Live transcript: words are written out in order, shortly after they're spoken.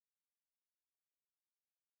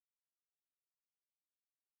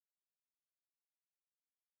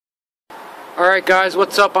Alright guys,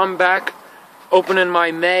 what's up? I'm back opening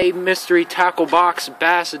my May Mystery Tackle Box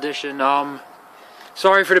Bass Edition.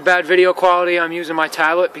 Sorry for the bad video quality. I'm using my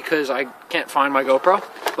tablet because I can't find my GoPro,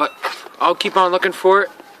 but I'll keep on looking for it.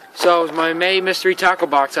 So it's my May Mystery Tackle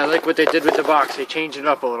Box. I like what they did with the box. They changed it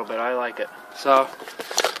up a little bit. I like it. So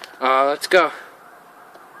let's go.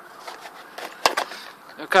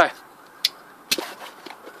 Okay.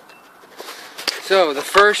 So the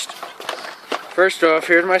first off,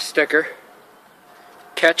 here's my sticker.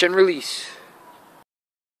 Catch and release.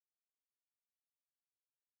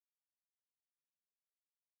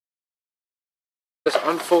 Just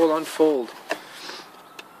unfold.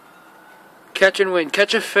 Catch and win.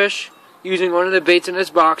 Catch a fish using one of the baits in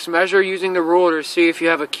this box. Measure using the ruler to see if you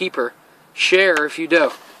have a keeper. Share if you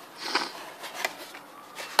do.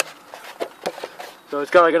 So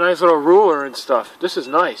it's got like a nice little ruler and stuff. This is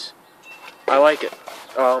nice. I like it.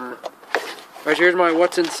 Right, here's my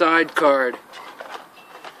what's inside card.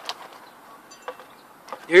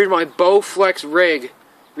 Here's my Bowflex rig,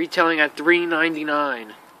 retailing at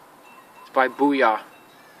 $3.99. It's by Booyah.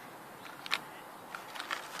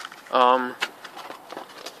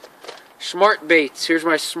 Smart baits. Here's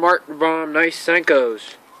my Smart Bomb Nice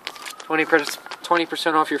Senkos.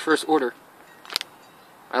 20% off your first order.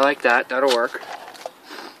 I like that. That'll work.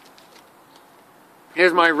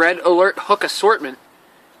 Here's my Red Alert hook assortment,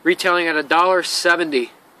 retailing at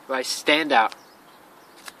 $1.70 by Standout.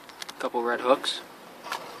 Couple red hooks.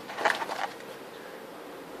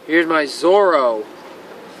 Here's my Zorro.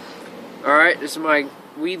 Alright, this is my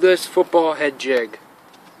weedless football head jig.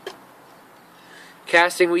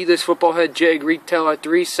 Casting weedless football head jig, retail at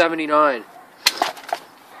 $3.79.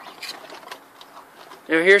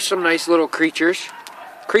 Now here's some nice little creatures.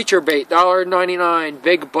 Creature bait, $1.99,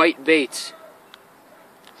 Big Bite Baits.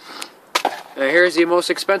 Now here's the most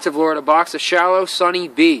expensive lure in a box, a Shallow Sunny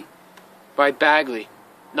Bee by Bagley,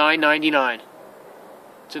 $9.99.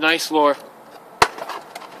 It's a nice lure.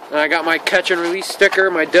 And I got my catch and release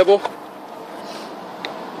sticker, my dibble.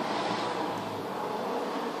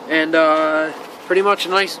 And pretty much a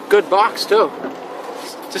nice, good box too.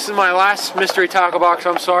 This is my last mystery tackle box.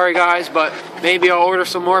 I'm sorry guys, but maybe I'll order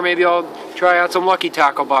some more. Maybe I'll try out some Lucky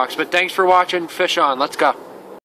Tackle Box. But thanks for watching. Fish on. Let's go.